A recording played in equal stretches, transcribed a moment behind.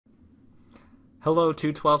Hello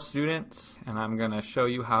 212 students, and I'm going to show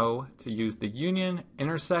you how to use the union,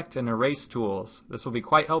 intersect, and erase tools. This will be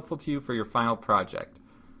quite helpful to you for your final project.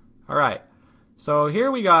 Alright, so here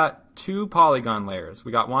we got two polygon layers.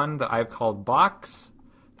 We got one that I've called box,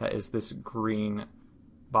 that is this green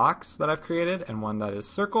box that I've created, and one that is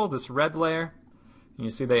circle, this red layer. And you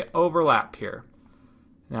see they overlap here.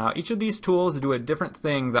 Now each of these tools do a different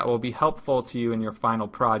thing that will be helpful to you in your final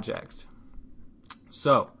project.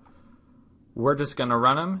 So we're just going to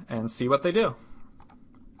run them and see what they do.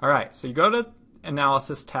 Alright, so you go to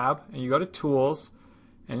Analysis tab and you go to Tools,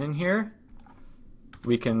 and in here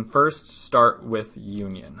we can first start with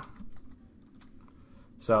Union.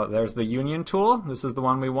 So there's the Union tool. This is the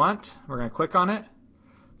one we want. We're going to click on it.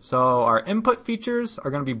 So our input features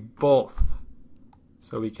are going to be both.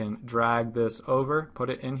 So we can drag this over, put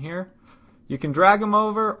it in here. You can drag them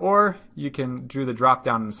over, or you can do the drop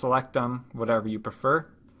down and select them, whatever you prefer.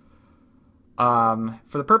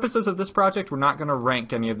 For the purposes of this project, we're not going to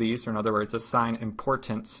rank any of these, or in other words, assign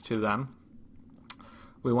importance to them.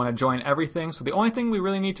 We want to join everything, so the only thing we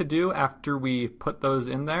really need to do after we put those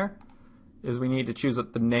in there is we need to choose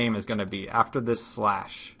what the name is going to be after this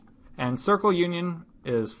slash. And circle union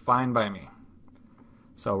is fine by me.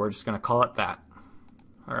 So we're just going to call it that.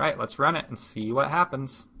 Alright, let's run it and see what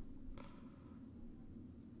happens.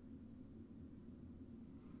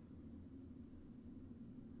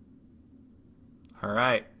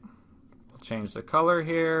 Alright, we'll change the color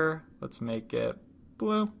here. Let's make it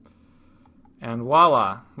blue. And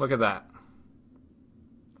voila, look at that.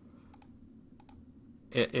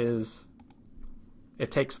 It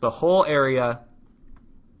takes the whole area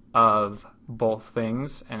of both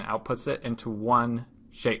things and outputs it into one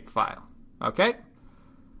shapefile. Okay?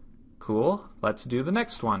 Cool. Let's do the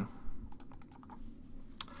next one.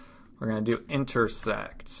 We're going to do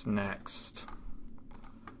intersect next.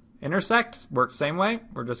 Intersect works same way.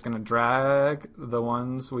 We're just going to drag the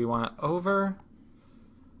ones we want over.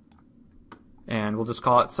 And we'll just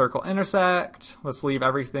call it circle intersect. Let's leave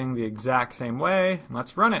everything the exact same way. And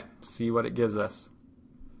let's run it. See what it gives us.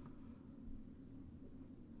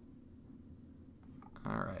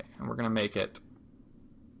 Alright, and we're going to make it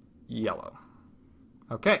yellow.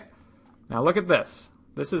 Okay, now look at this.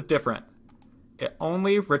 This is different. It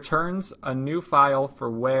only returns a new file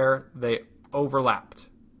for where they overlapped.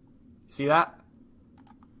 See that?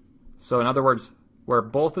 So in other words, where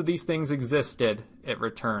both of these things existed, it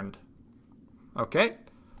returned. Okay,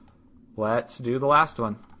 let's do the last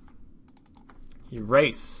one.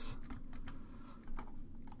 Erase.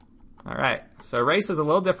 Alright, so erase is a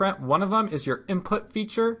little different. One of them is your input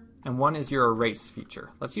feature and one is your erase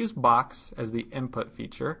feature. Let's use box as the input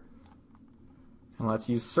feature and let's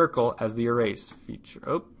use circle as the erase feature.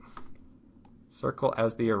 Circle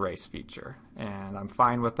as the erase feature. And I'm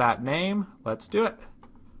fine with that name. Let's do it.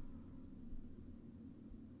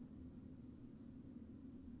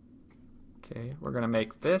 Okay, we're going to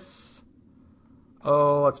make this.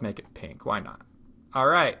 Oh, let's make it pink. Why not?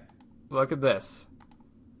 Alright, look at this.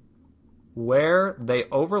 Where they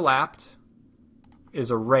overlapped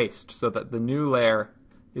is erased so that the new layer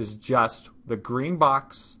is just the green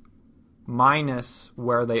box minus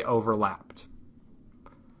where they overlapped.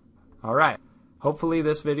 Alright, hopefully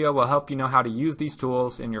this video will help you know how to use these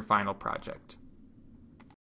tools in your final project.